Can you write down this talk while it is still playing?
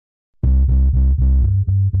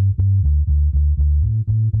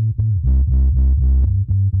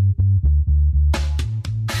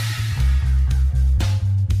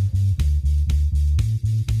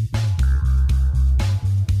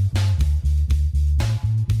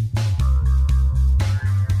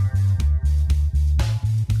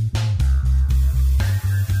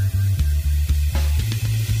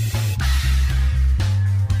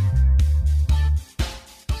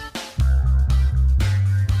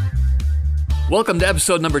Welcome to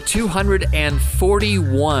episode number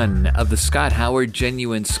 241 of the Scott Howard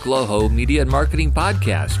Genuine ScLoHo Media and Marketing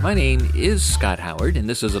Podcast. My name is Scott Howard, and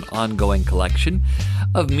this is an ongoing collection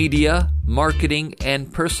of media, marketing,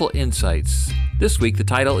 and personal insights. This week, the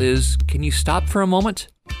title is, Can You Stop for a Moment?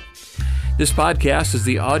 This podcast is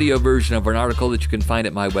the audio version of an article that you can find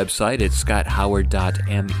at my website at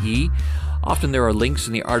scotthoward.me. Often there are links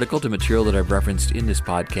in the article to material that I've referenced in this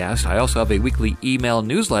podcast. I also have a weekly email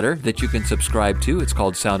newsletter that you can subscribe to. It's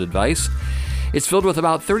called Sound Advice. It's filled with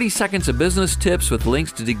about 30 seconds of business tips with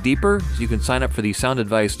links to dig deeper. You can sign up for the Sound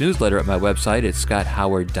Advice newsletter at my website at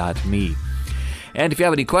scotthoward.me. And if you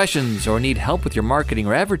have any questions or need help with your marketing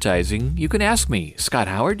or advertising, you can ask me, Scott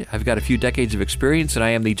Howard. I've got a few decades of experience, and I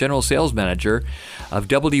am the general sales manager of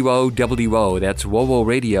WOWO, that's WOWO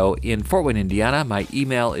Radio in Fort Wayne, Indiana. My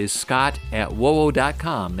email is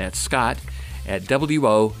scott@wowo.com. That's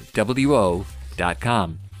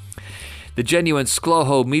scott@WOWO.com. The Genuine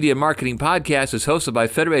ScLoHo Media Marketing Podcast is hosted by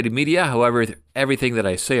Federated Media. However, everything that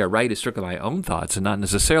I say or write is strictly my own thoughts and not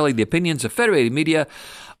necessarily the opinions of Federated Media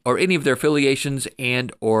or any of their affiliations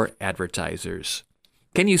and or advertisers.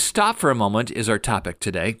 Can you stop for a moment is our topic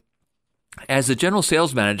today. As the general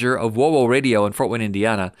sales manager of WOWO Radio in Fort Wayne,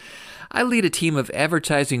 Indiana, I lead a team of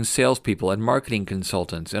advertising salespeople and marketing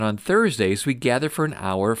consultants, and on Thursdays we gather for an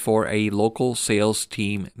hour for a local sales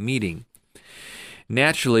team meeting.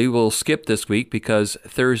 Naturally, we'll skip this week because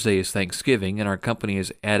Thursday is Thanksgiving and our company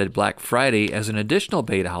has added Black Friday as an additional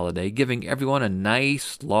beta holiday, giving everyone a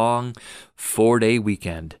nice, long, 4-day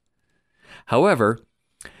weekend. However,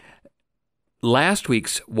 last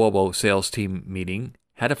week's WOWO sales team meeting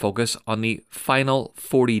had a focus on the final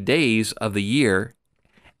 40 days of the year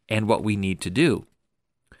and what we need to do.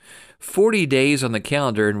 40 days on the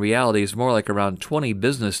calendar in reality is more like around 20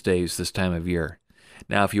 business days this time of year.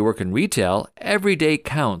 Now, if you work in retail, every day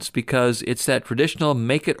counts because it's that traditional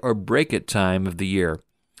make it or break it time of the year.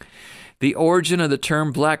 The origin of the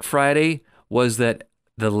term Black Friday was that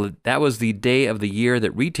was the day of the year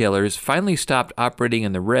that retailers finally stopped operating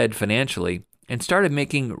in the red financially and started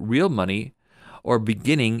making real money or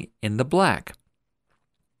beginning in the black.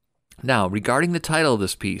 Now, regarding the title of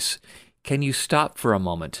this piece, can you stop for a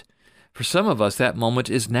moment? For some of us, that moment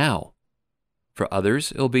is now. For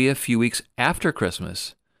others, it'll be a few weeks after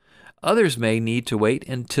Christmas. Others may need to wait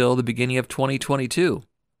until the beginning of 2022.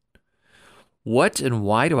 What and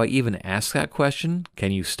why do I even ask that question?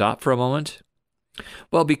 Can you stop for a moment?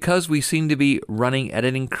 Well, because we seem to be running at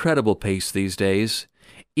an incredible pace these days.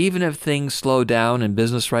 Even if things slow down in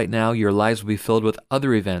business right now, your lives will be filled with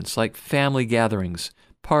other events like family gatherings,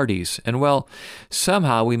 parties, and well,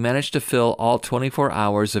 somehow we manage to fill all 24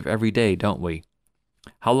 hours of every day, don't we?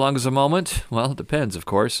 How long is a moment? Well, it depends, of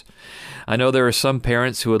course. I know there are some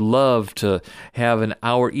parents who would love to have an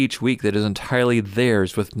hour each week that is entirely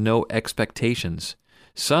theirs with no expectations.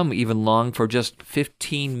 Some even long for just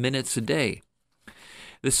 15 minutes a day.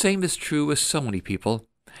 The same is true with so many people.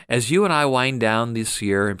 As you and I wind down this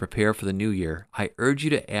year and prepare for the new year, I urge you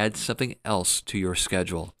to add something else to your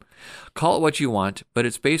schedule. Call it what you want, but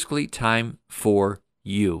it's basically time for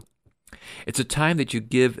you. It's a time that you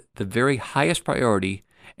give the very highest priority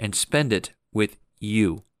and spend it with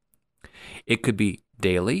you. It could be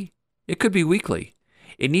daily. It could be weekly.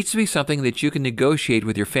 It needs to be something that you can negotiate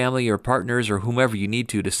with your family or partners or whomever you need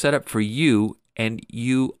to set up for you and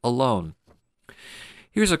you alone.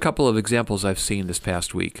 Here's a couple of examples I've seen this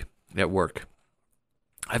past week at work.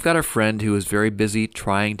 I've got a friend who is very busy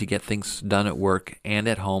trying to get things done at work and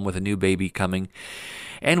at home with a new baby coming.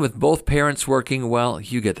 And with both parents working, well,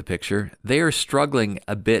 you get the picture. They are struggling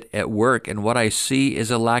a bit at work, and what I see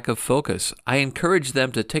is a lack of focus. I encourage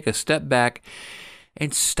them to take a step back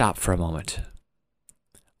and stop for a moment.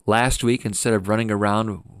 Last week, instead of running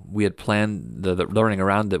around we had planned for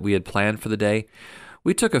the day,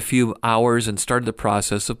 we took a few hours and started the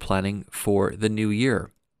process of planning for the new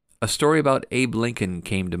year. A story about Abe Lincoln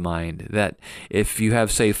came to mind, that if you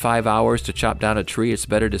have, say, 5 hours to chop down a tree, it's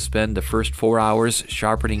better to spend the first 4 hours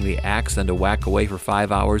sharpening the axe than to whack away for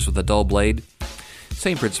 5 hours with a dull blade.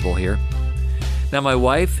 Same principle here. Now, my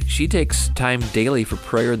wife, she takes time daily for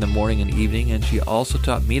prayer in the morning and evening, and she also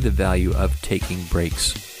taught me the value of taking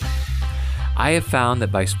breaks. I have found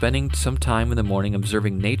that by spending some time in the morning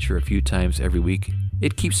observing nature a few times every week,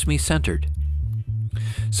 it keeps me centered.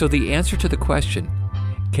 So the answer to the question,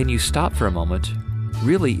 can you stop for a moment,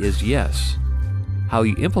 really is yes. How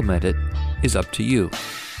you implement it is up to you.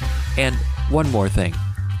 And one more thing.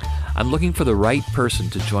 I'm looking for the right person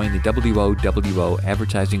to join the WOWO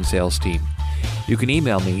advertising sales team. You can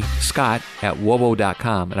email me,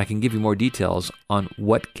 scott@wowo.com, and I can give you more details on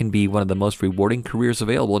what can be one of the most rewarding careers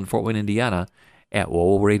available in Fort Wayne, Indiana at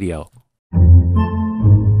WOWO Radio.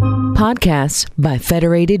 Podcasts by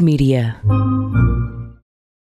Federated Media.